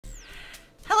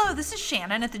Hello, this is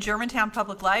Shannon at the Germantown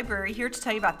Public Library here to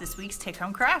tell you about this week's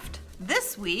take-home craft.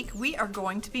 This week we are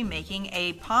going to be making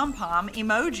a Pom Pom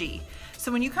emoji.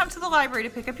 So when you come to the library to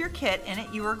pick up your kit, in it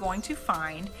you are going to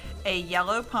find a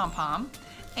yellow pom-pom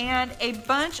and a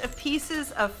bunch of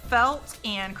pieces of felt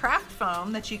and craft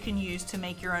foam that you can use to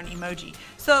make your own emoji.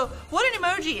 So what an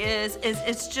emoji is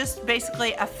it's just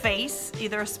basically a face,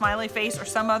 either a smiley face or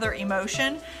some other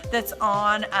emotion that's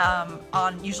on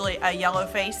usually a yellow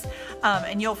face.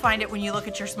 And you'll find it when you look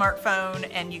at your smartphone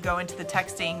and you go into the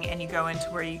texting and you go into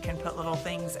where you can put little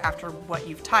things after what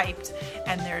you've typed.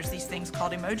 And there's these things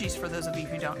called emojis for those of you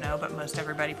who don't know, but most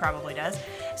everybody probably does.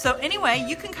 So anyway,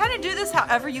 you can kind of do this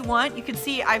however you want. You can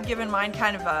see I've given mine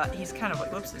kind of a, he's kind of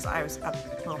like, whoops, his eye was up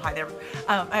a little high there.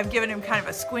 I've given him kind of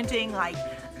a squinting, like,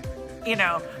 you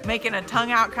know, making a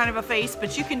tongue out kind of a face,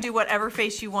 but you can do whatever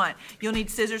face you want. You'll need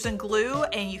scissors and glue,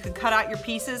 and you can cut out your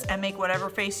pieces and make whatever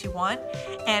face you want.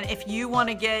 And if you want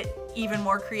to get even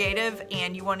more creative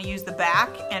and you want to use the back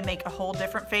and make a whole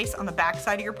different face on the back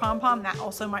side of your pom-pom, that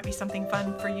also might be something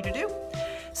fun for you to do.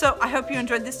 So I hope you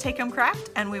enjoyed this take-home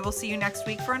craft, and we will see you next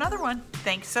week for another one.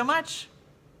 Thanks so much.